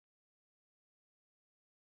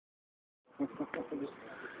This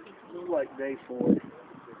is like day 4.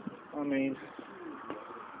 I mean,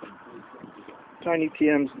 Tinny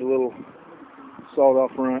Timmz, the little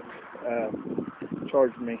sawed-off runt,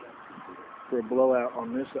 charged me for a blowout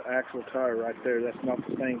on this axle tire right there. That's not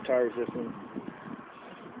the same tire as this one.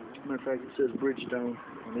 Matter of fact, it says Bridgestone,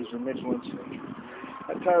 and these are Michelin's.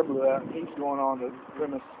 That tire blew out. He's going on the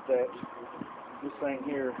premise that this thing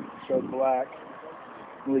here showed black,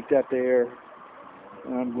 leaked out the air,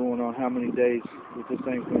 and I'm going on how many days that this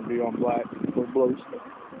thing's going to be on black before it blows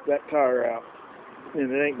that tire out.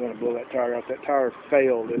 And it ain't going to blow that tire out. That tire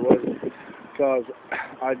failed. It wasn't because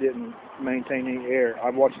I didn't maintain any air. I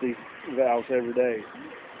watch these valves every day.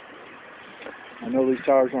 I know these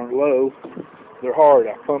tires aren't low. They're hard.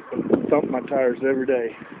 I thump my tires every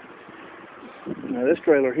day. Now this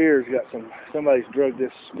trailer here has got somebody's drug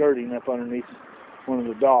this skirting up underneath one of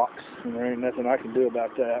the docks, and there ain't nothing I can do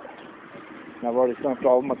about that. And I've already thumped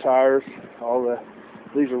all of my tires.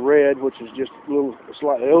 These are red, which is just a little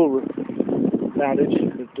slightly over poundage.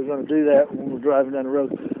 If they're going to do that when we're driving down the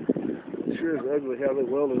road. It sure is ugly how they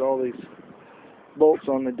welded all these bolts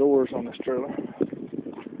on the doors on this trailer.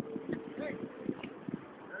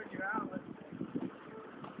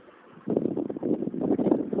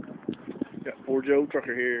 Got poor Joe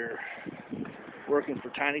Trucker here, working for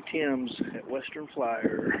Tinny Timmz at Western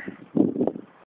Flyer.